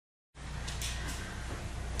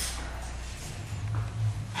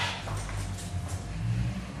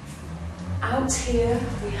out here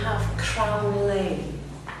we have Crown Lane,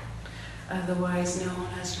 otherwise known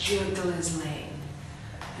as Juggler's Lane.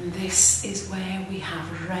 And this is where we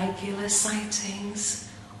have regular sightings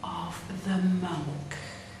of the monk.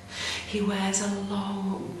 He wears a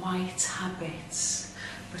long white habit,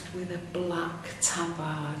 but with a black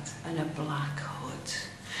tabard and a black hood.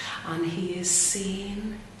 And he is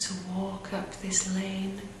seen to walk up this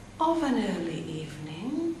lane of an early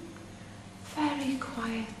evening, very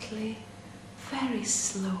quietly, very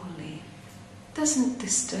slowly, doesn't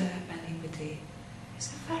disturb anybody.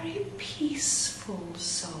 He's a very peaceful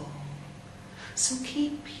soul. So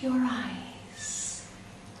keep your eyes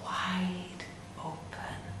wide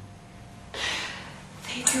open.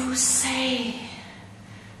 They do say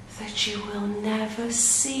that you will never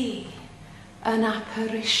see an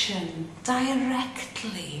apparition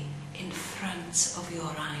directly in front of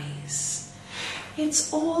your eyes.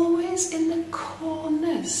 It's always in the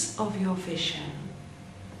corners of your vision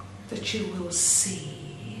that you will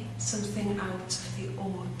see something out of the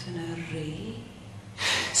ordinary.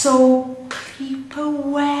 So keep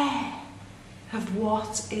aware of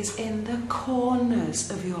what is in the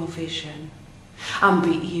corners of your vision, and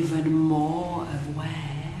be even more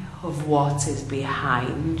aware of what is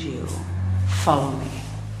behind you. Follow me.